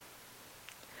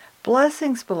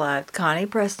Blessings, beloved. Connie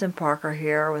Preston Parker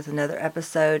here with another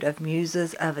episode of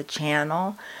Muses of a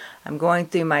Channel. I'm going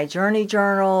through my journey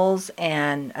journals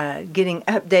and getting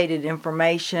updated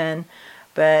information,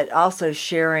 but also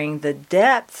sharing the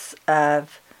depths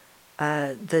of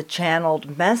the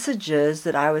channeled messages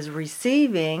that I was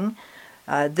receiving.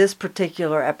 This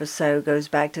particular episode goes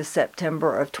back to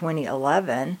September of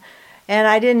 2011. And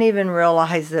I didn't even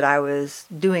realize that I was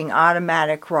doing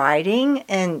automatic writing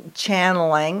and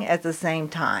channeling at the same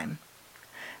time.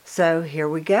 So here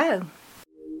we go.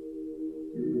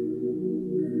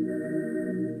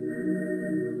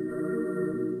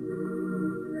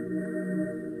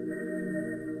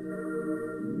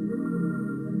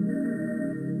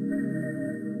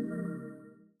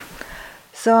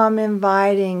 So I'm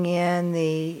inviting in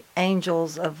the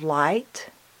angels of light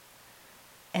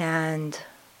and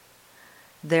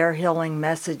their healing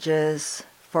messages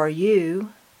for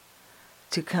you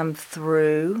to come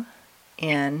through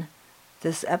in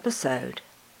this episode.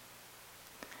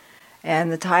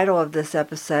 And the title of this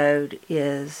episode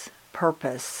is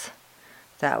Purpose.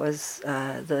 That was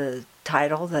the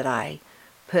title that I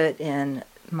put in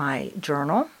my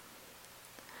journal.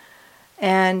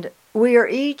 And we are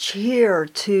each here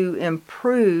to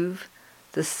improve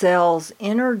the cell's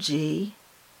energy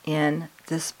in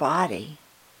this body.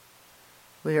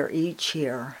 We are each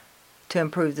here to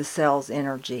improve the cell's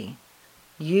energy.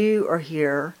 You are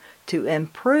here to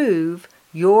improve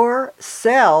your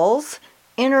cell's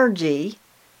energy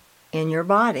in your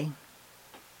body.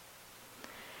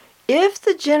 If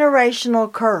the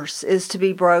generational curse is to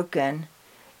be broken,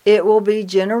 it will be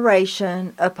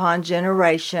generation upon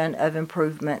generation of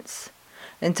improvements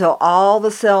until all the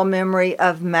cell memory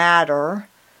of matter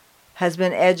has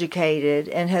been educated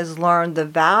and has learned the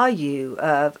value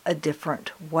of a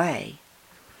different way.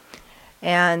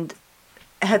 And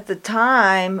at the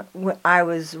time when I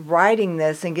was writing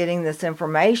this and getting this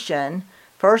information,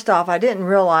 first off, I didn't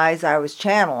realize I was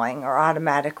channeling or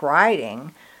automatic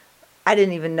writing. I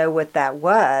didn't even know what that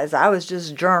was. I was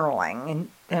just journaling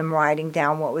and writing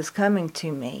down what was coming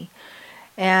to me.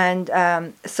 And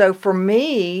so for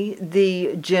me,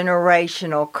 the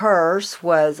generational curse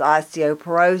was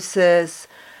osteoporosis,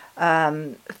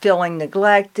 feeling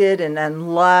neglected and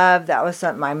unloved. That was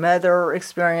something my mother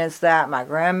experienced, that my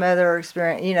grandmother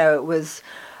experienced. It was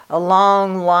a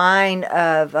long line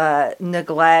of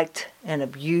neglect and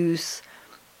abuse,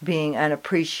 being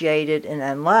unappreciated and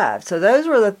unloved. So those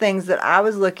were the things that I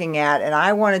was looking at, and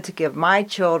I wanted to give my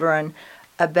children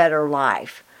a better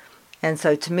life. And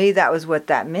so to me, that was what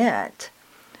that meant.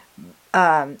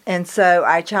 And so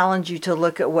I challenge you to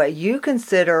look at what you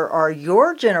consider are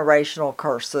your generational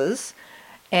curses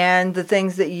and the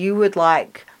things that you would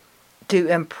like to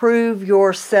improve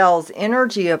your cell's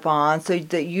energy upon so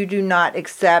that you do not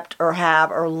accept or have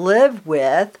or live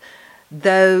with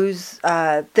those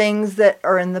things that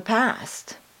are in the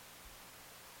past.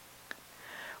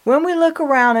 When we look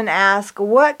around and ask,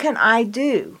 what can I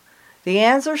do? The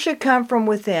answer should come from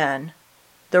within.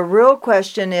 The real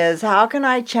question is, how can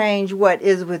I change what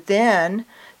is within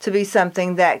to be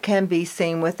something that can be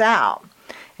seen without?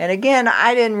 And again,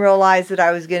 I didn't realize that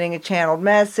I was getting a channeled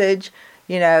message,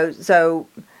 so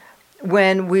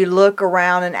when we look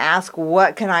around and ask,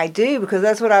 what can I do? Because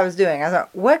that's what I was doing. I thought,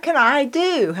 what can I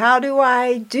do? How do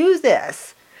I do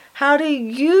this? How do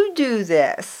you do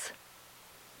this?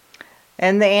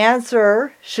 And the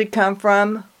answer should come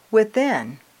from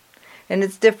within. And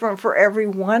it's different for every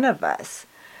one of us.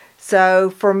 So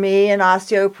for me in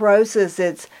osteoporosis,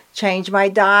 it's change my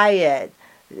diet,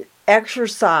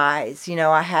 exercise.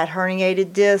 I had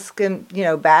herniated disc and,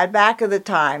 bad back at the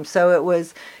time. So it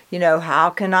was,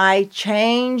 how can I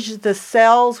change the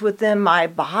cells within my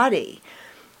body?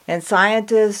 And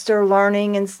scientists are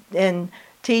learning and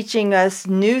teaching us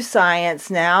new science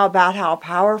now about how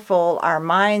powerful our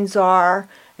minds are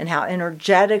and how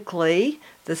energetically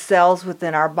the cells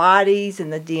within our bodies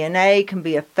and the DNA can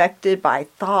be affected by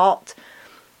thought.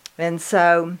 And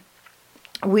so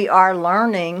we are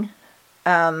learning,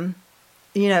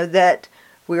 that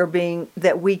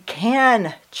we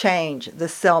can change the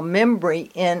cell memory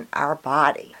in our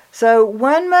body. So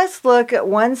one must look at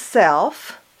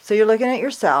oneself. So you're looking at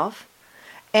yourself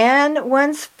and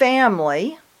one's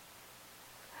family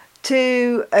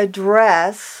to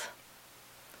address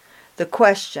the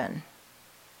question.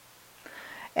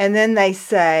 And then they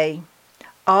say,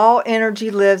 all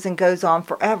energy lives and goes on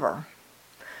forever.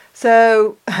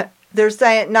 So they're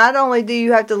saying not only do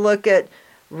you have to look at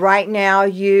right now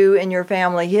you and your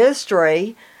family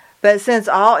history, but since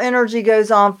all energy goes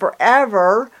on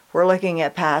forever, We're looking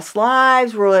at past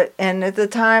lives. And at the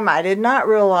time, I did not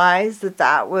realize that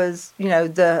that was,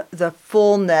 the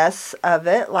fullness of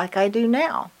it like I do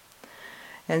now.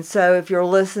 And so if you're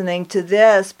listening to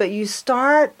this, but you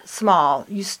start small,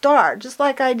 you start just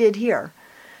like I did here.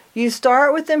 You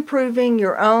start with improving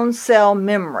your own cell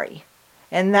memory.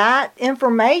 And that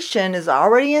information is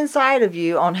already inside of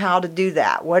you on how to do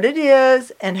that, what it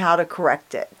is, and how to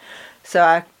correct it. So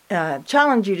I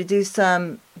challenge you to do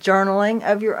some journaling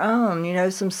of your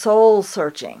own, some soul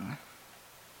searching.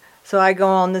 So I go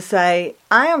on to say,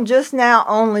 I am just now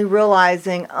only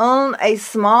realizing on a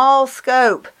small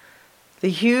scope the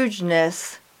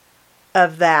hugeness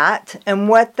of that and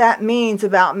what that means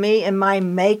about me and my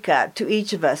makeup to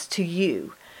each of us, to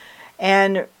you.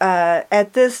 And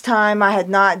at this time, I had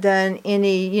not done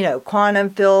any, quantum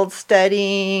field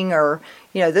studying or,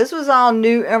 this was all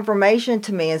new information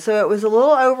to me. And so it was a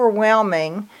little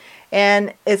overwhelming.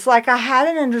 And it's like I had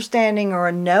an understanding or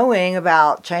a knowing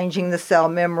about changing the cell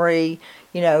memory,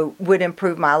 would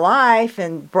improve my life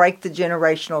and break the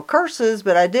generational curses.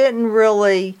 But I didn't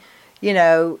really,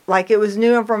 like it was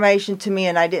new information to me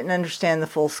and I didn't understand the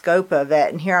full scope of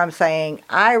it. And here I'm saying,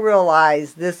 I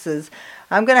realize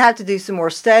I'm going to have to do some more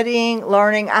studying,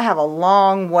 learning. I have a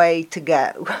long way to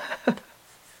go.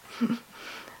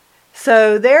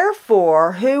 So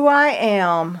therefore, who I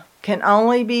am can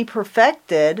only be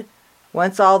perfected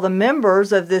once all the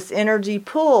members of this energy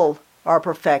pool are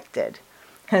perfected.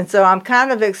 And so I'm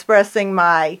kind of expressing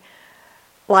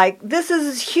this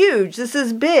is huge, this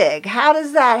is big. How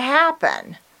does that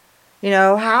happen?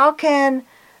 How can,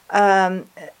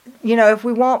 if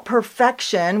we want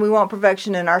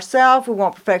perfection in ourselves, we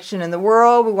want perfection in the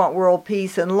world, we want world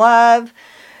peace and love.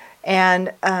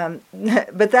 And,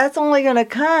 but that's only going to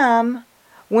come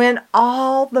when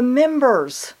all the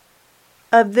members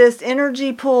of this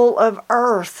energy pool of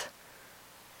earth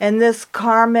and this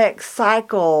karmic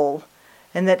cycle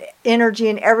and that energy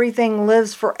and everything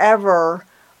lives forever,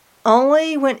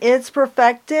 only when it's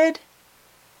perfected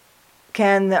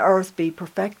can the earth be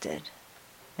perfected.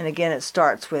 And again, it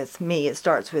starts with me. It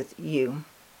starts with you.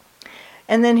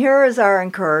 And then here is our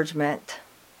encouragement.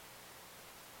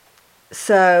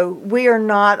 So we are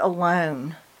not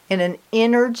alone in an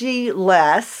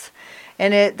energy-less,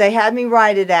 and they had me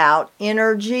write it out,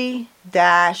 energy-less.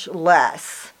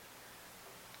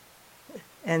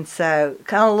 And so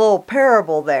kind of a little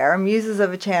parable there. Muses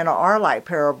of a channel are like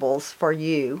parables for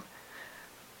you.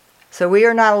 So we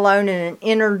are not alone in an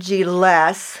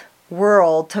energy-less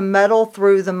world to muddle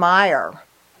through the mire.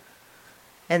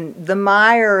 And the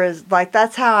mire is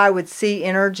that's how I would see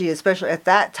energy, especially at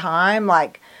that time,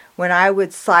 when I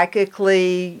would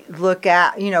psychically look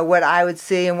at, what I would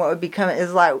see and what would become, it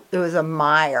was a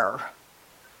mire.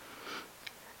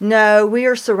 No, we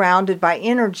are surrounded by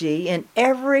energy in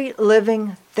every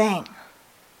living thing.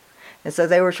 And so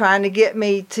they were trying to get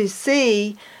me to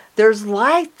see there's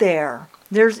light there.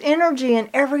 There's energy in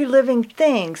every living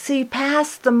thing. See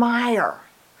past the mire.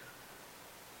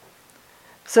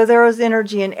 So there is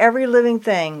energy in every living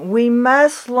thing. We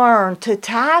must learn to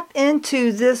tap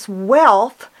into this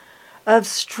wealth of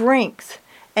strength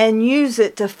and use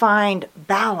it to find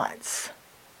balance.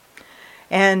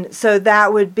 And so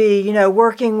that would be,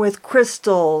 working with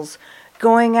crystals,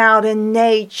 going out in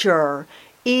nature,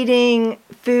 eating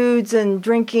foods and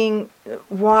drinking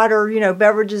water,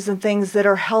 beverages and things that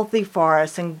are healthy for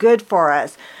us and good for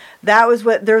us.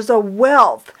 There's a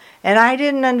wealth. And I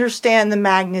didn't understand the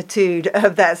magnitude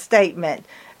of that statement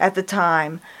at the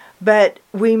time. But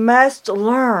we must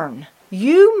learn.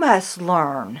 You must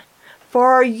learn.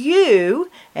 For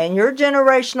you and your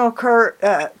generational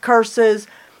curses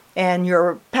and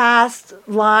your past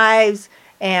lives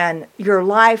and your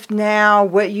life now,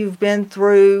 what you've been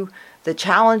through, the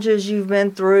challenges you've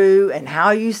been through, and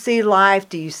how you see life.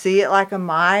 Do you see it like a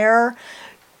mire?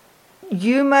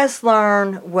 You must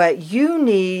learn what you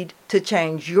need to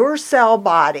change your cell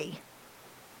body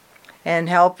and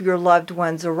help your loved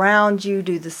ones around you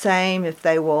do the same if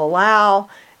they will allow.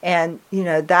 And,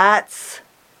 that's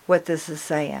what this is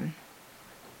saying.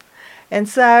 And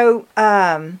so,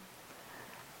 how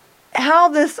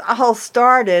this all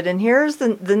started, and here's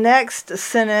the next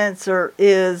sentence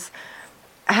is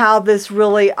how this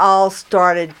really all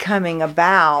started coming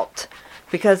about,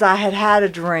 because I had a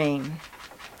dream.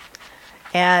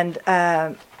 And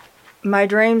my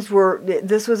dreams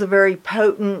this was a very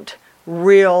potent,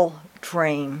 real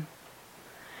dream.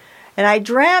 And I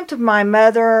dreamt of my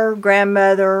mother,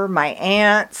 grandmother, my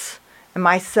aunts, and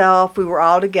myself. We were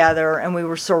all together, and we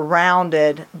were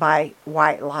surrounded by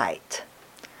white light.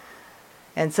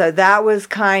 And so that was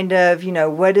kind of,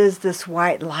 what is this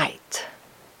white light?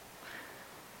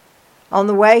 On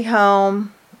the way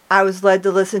home, I was led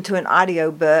to listen to an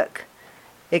audiobook.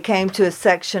 It came to a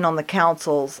section on the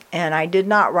councils, and I did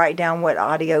not write down what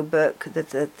audiobook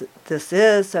this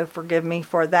is, so forgive me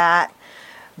for that.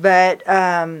 But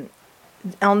on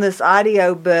this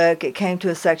audiobook, it came to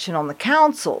a section on the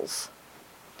councils.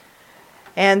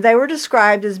 And they were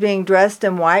described as being dressed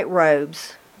in white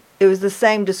robes. It was the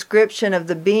same description of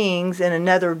the beings in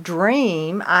another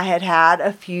dream I had had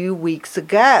a few weeks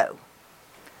ago.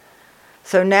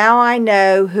 So now I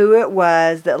know who it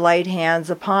was that laid hands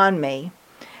upon me.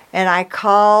 And I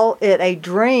call it a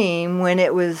dream when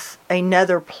it was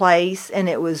another place and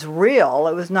it was real.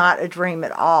 It was not a dream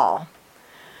at all.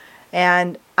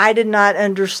 And I did not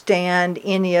understand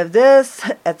any of this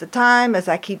at the time, as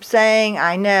I keep saying,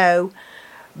 I know.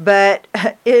 But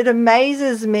it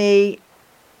amazes me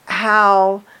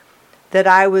how that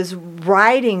I was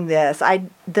writing this,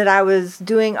 that I was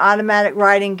doing automatic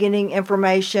writing, getting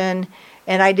information,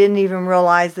 and I didn't even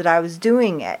realize that I was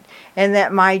doing it. And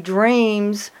that my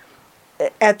dreams,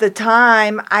 at the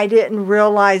time, I didn't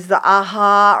realize the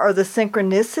aha or the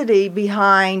synchronicity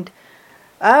behind,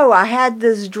 oh, I had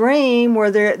this dream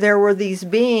where there were these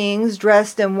beings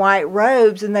dressed in white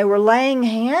robes and they were laying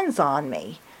hands on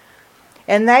me.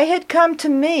 And they had come to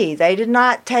me. They did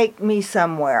not take me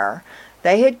somewhere.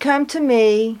 They had come to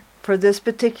me for this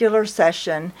particular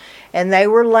session, and they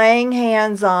were laying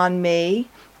hands on me.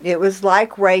 It was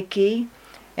like Reiki.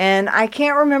 And I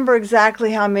can't remember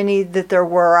exactly how many that there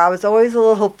were. I was always a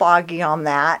little foggy on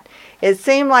that. It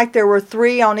seemed like there were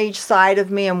 3 on each side of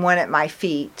me and 1 at my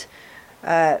feet.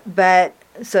 But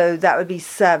so that would be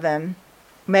 7.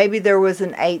 Maybe there was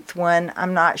an 8th one.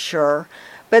 I'm not sure.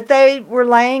 But they were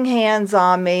laying hands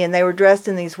on me, and they were dressed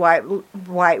in these white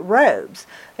robes.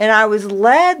 And I was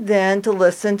led then to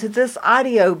listen to this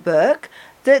audiobook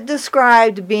that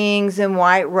described beings in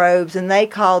white robes, and they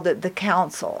called it the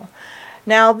Council.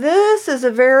 Now, this is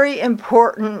a very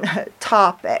important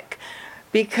topic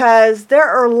because there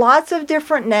are lots of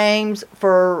different names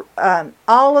for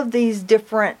all of these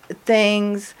different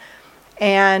things,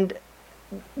 and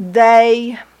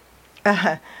they,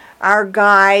 our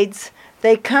guides,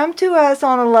 they come to us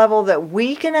on a level that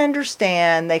we can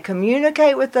understand. They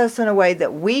communicate with us in a way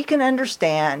that we can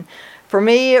understand. For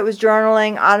me, it was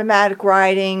journaling, automatic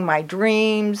writing, my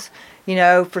dreams. You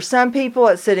know, for some people,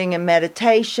 it's sitting in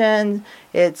meditation.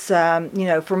 It's,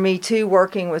 for me too,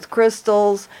 working with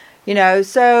crystals.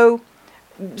 So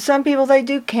some people, they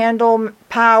do candle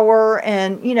power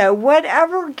and,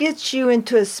 whatever gets you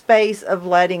into a space of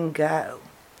letting go.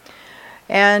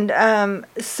 And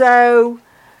so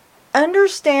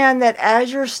understand that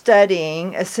as you're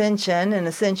studying ascension and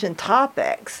ascension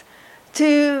topics,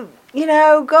 to,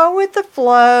 go with the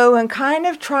flow and kind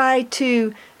of try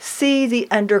to see the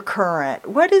undercurrent.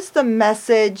 What is the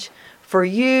message for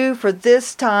you for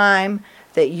this time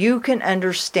that you can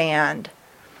understand?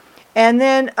 And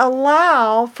then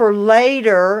allow for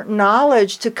later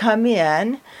knowledge to come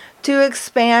in to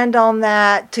expand on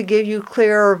that, to give you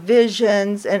clearer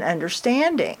visions and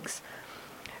understandings.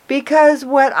 Because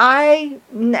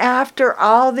after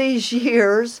all these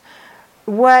years,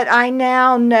 what I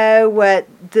now know, what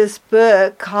this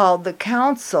book called The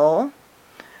Council,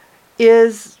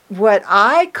 is what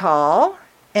I call,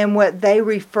 and what they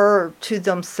refer to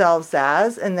themselves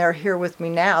as, and they're here with me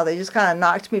now. They just kind of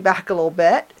knocked me back a little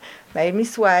bit, made me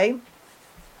sway.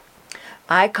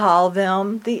 I call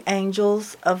them the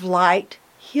Angels of Light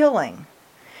Healing.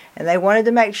 And they wanted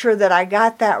to make sure that I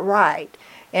got that right.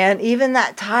 And even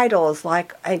that title is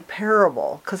like a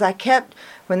parable, because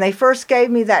when they first gave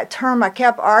me that term, I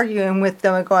kept arguing with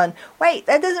them and going, wait,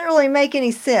 that doesn't really make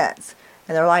any sense.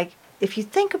 And they're like, if you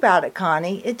think about it,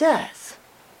 Connie, it does.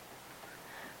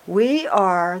 We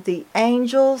are the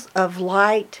Angels of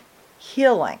Light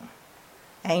Healing.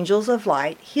 Angels of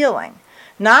Light Healing.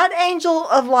 Not Angel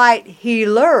of Light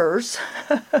Healers.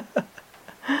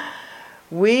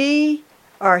 We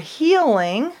are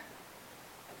healing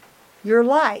your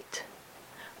light.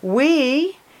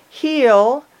 We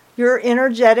heal your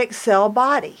energetic cell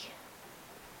body.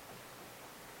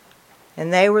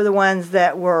 And they were the ones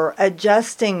that were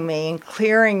adjusting me and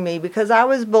clearing me, because I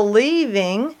was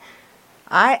believing,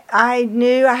 I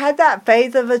knew I had that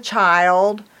faith of a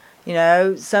child.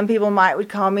 Some people would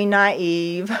call me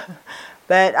naive,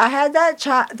 but I had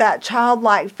that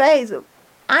childlike faith.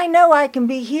 I know I can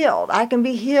be healed. I can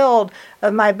be healed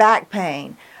of my back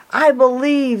pain. I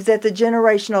believe that the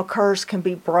generational curse can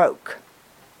be broke.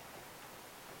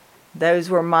 Those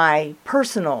were my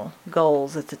personal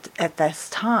goals at this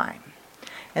time.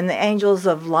 And the Angels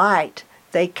of Light,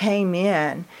 they came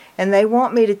in and they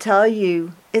want me to tell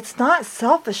you, it's not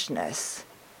selfishness.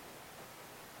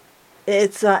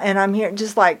 and I'm here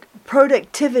just like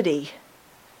productivity,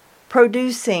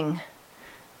 producing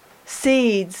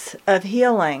seeds of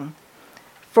healing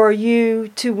for you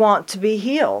to want to be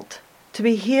healed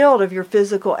of your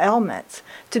physical ailments,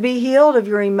 to be healed of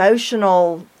your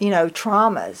emotional,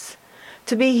 traumas,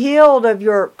 to be healed of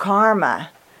your karma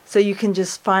so you can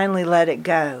just finally let it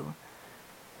go.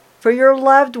 For your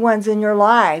loved ones in your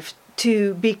life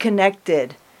to be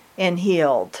connected and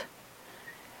healed.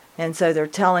 And so they're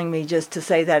telling me just to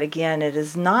say that again. It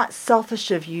is not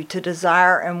selfish of you to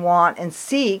desire and want and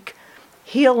seek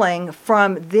healing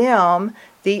from them,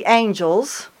 the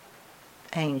angels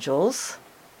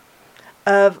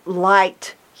of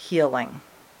light healing,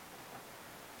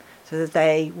 so that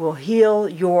they will heal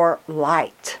your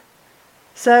light.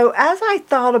 So as I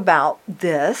thought about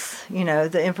this,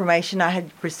 the information I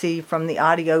had received from the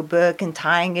audio book and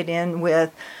tying it in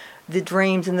with the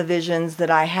dreams and the visions that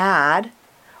I had,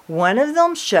 one of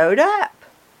them showed up.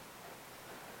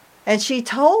 And she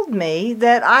told me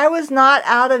that I was not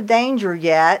out of danger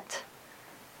yet.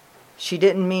 She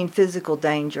didn't mean physical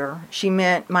danger. She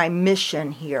meant my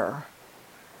mission here.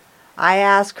 I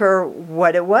asked her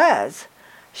what it was.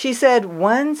 She said,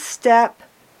 1 step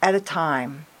at a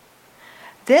time.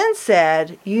 Then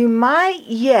said, you might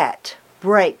yet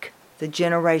break the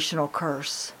generational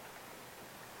curse.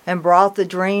 And brought the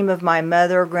dream of my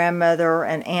mother, grandmother,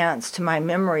 and aunts to my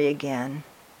memory again.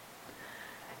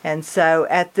 And so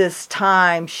at this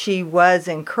time, she was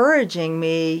encouraging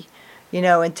me,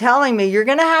 and telling me, you're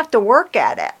going to have to work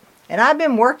at it. And I've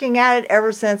been working at it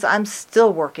ever since. I'm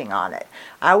still working on it.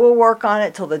 I will work on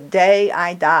it till the day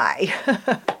I die.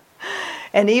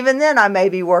 And even then, I may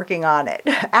be working on it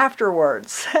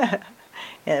afterwards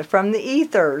from the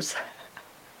ethers.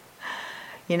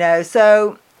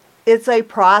 So it's a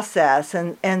process.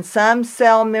 And some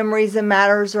cell memories and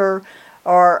matters are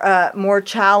more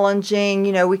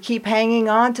challenging. We keep hanging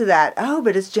on to that. Oh,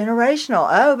 but it's generational.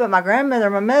 Oh, but my grandmother,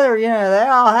 my mother, they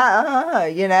all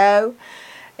have,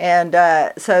 And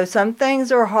so some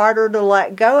things are harder to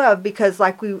let go of because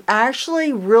we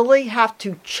actually really have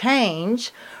to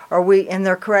change, and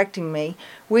they're correcting me,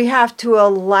 we have to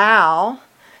allow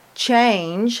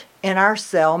change in our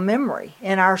cell memory,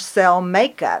 in our cell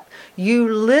makeup. You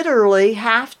literally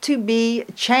have to be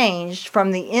changed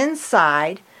from the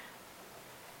inside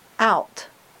out.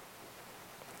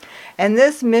 And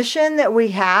this mission that we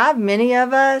have, many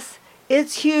of us,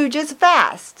 it's huge, it's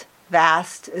vast.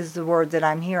 Vast is the word that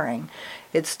I'm hearing.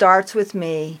 It starts with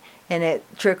me and it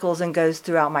trickles and goes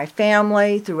throughout my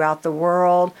family, throughout the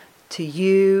world, to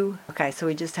you. Okay, so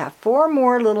we just have 4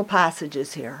 more little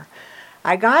passages here.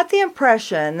 I got the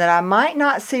impression that I might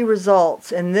not see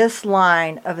results in this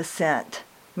line of ascent,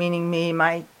 meaning me,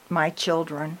 my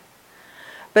children,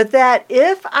 but that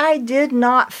if I did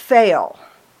not fail,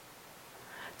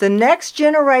 the next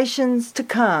generations to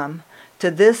come to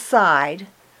this side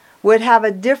would have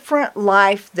a different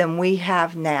life than we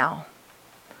have now.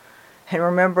 And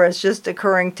remember, it's just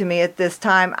occurring to me at this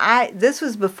time. This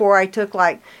was before I took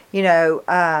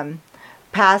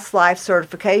past life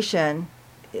certification,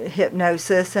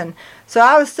 hypnosis. And so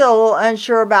I was still a little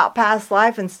unsure about past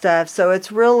life and stuff. So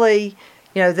it's really,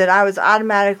 that I was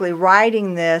automatically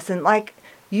writing this. And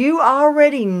you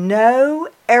already know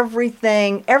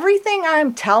everything. Everything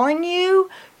I'm telling you,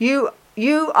 you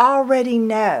already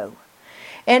know.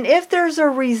 And if there's a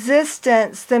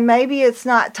resistance, then maybe it's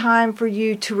not time for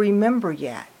you to remember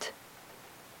yet.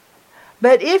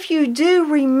 But if you do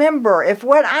remember, if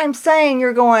what I'm saying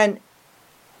you're going,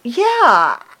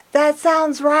 yeah, that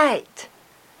sounds right,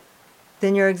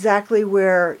 then you're exactly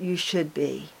where you should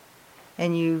be.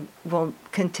 And you will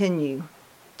continue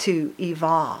to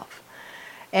evolve.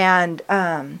 And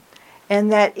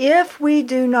that if we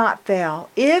do not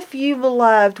fail, if you,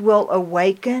 beloved, will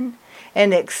awaken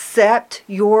and accept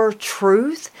your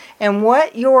truth and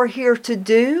what you're here to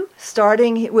do,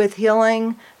 starting with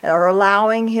healing or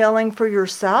allowing healing for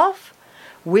yourself,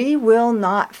 we will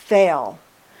not fail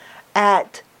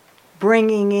at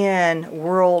bringing in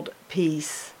world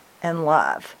peace and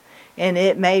love. And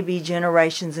it may be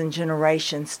generations and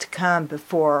generations to come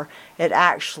before it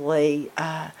actually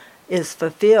is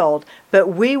fulfilled. But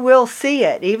we will see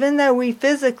it, even though we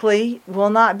physically will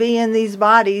not be in these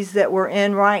bodies that we're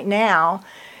in right now.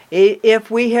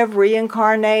 If we have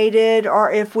reincarnated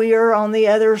or if we are on the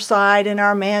other side in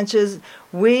our mansions,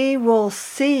 we will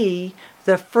see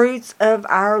the fruits of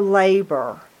our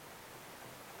labor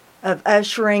of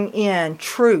ushering in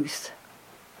truth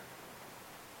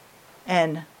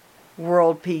and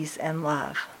world peace and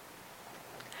love.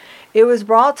 It was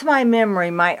brought to my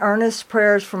memory my earnest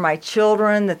prayers for my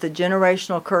children that the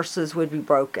generational curses would be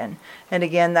broken. And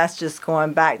again, that's just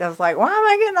going back. I was like, why am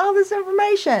I getting all this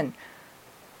information?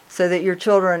 So that your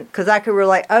children, because I could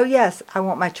relate, oh yes, I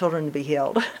want my children to be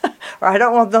healed. Or I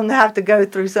don't want them to have to go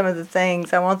through some of the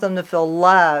things. I want them to feel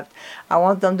loved. I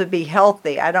want them to be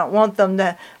healthy. I don't want them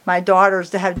to, my daughters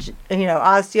to have,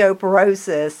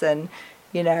 osteoporosis. And,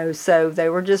 so they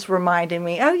were just reminding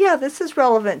me, oh yeah, this is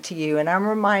relevant to you. And I'm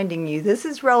reminding you, this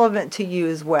is relevant to you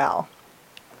as well.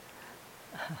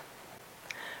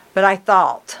 But I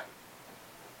thought,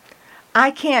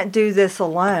 I can't do this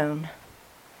alone.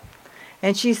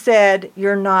 And she said,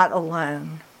 you're not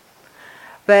alone.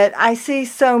 But I see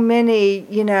so many,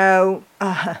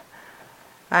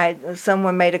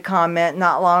 someone made a comment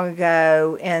not long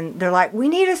ago, and they're like, we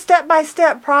need a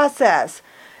step-by-step process.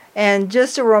 And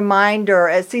just a reminder,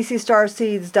 at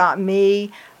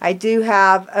ccstarseeds.me, I do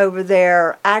have over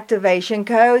there activation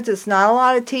codes. It's not a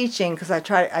lot of teaching because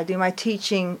I do my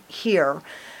teaching here.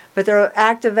 But there are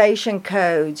activation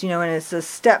codes, and it's a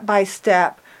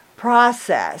step-by-step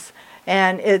process.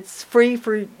 And it's free.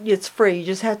 You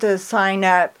just have to sign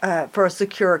up for a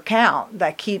secure account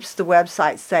that keeps the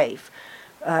website safe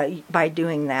by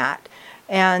doing that.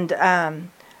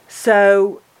 And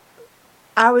so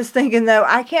I was thinking, though,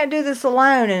 I can't do this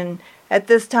alone. And at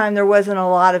this time, there wasn't a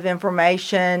lot of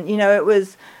information.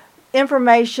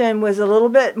 Information was a little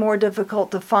bit more difficult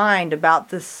to find about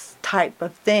this type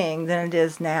of thing than it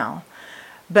is now.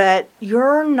 But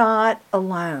you're not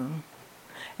alone.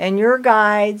 And your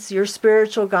guides, your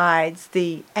spiritual guides,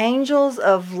 the angels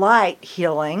of light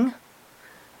healing,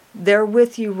 they're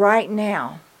with you right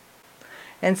now.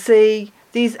 And see,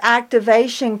 these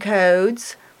activation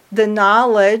codes, the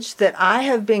knowledge that I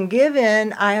have been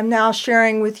given, I am now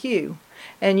sharing with you.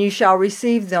 And you shall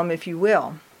receive them if you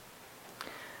will.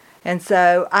 And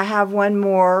so I have one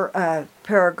more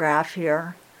paragraph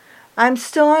here. I'm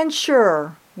still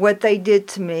unsure what they did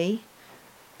to me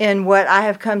in what I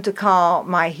have come to call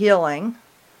my healing.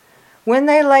 When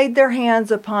they laid their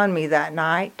hands upon me that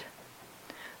night,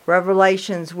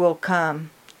 revelations will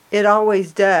come. It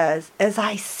always does, as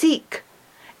I seek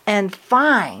and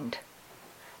find,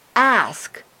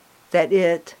 ask that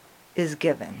it is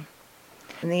given.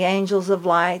 And the angels of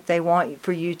light, they want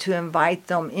for you to invite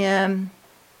them in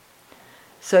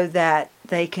so that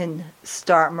they can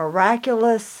start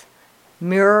miraculous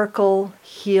miracle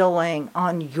healing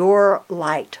on your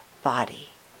light body.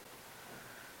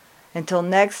 Until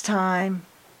next time,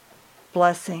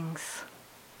 blessings.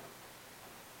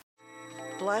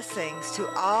 Blessings to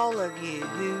all of you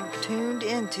who tuned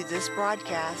into this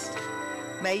broadcast.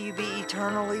 May you be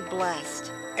eternally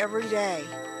blessed every day,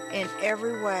 in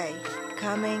every way,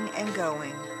 coming and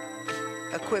going.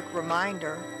 A quick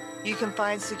reminder, you can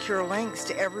find secure links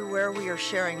to everywhere we are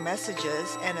sharing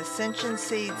messages and Ascension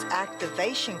Seeds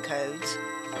activation codes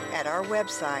at our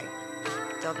website,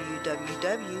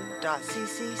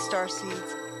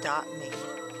 www.ccstarseeds.me.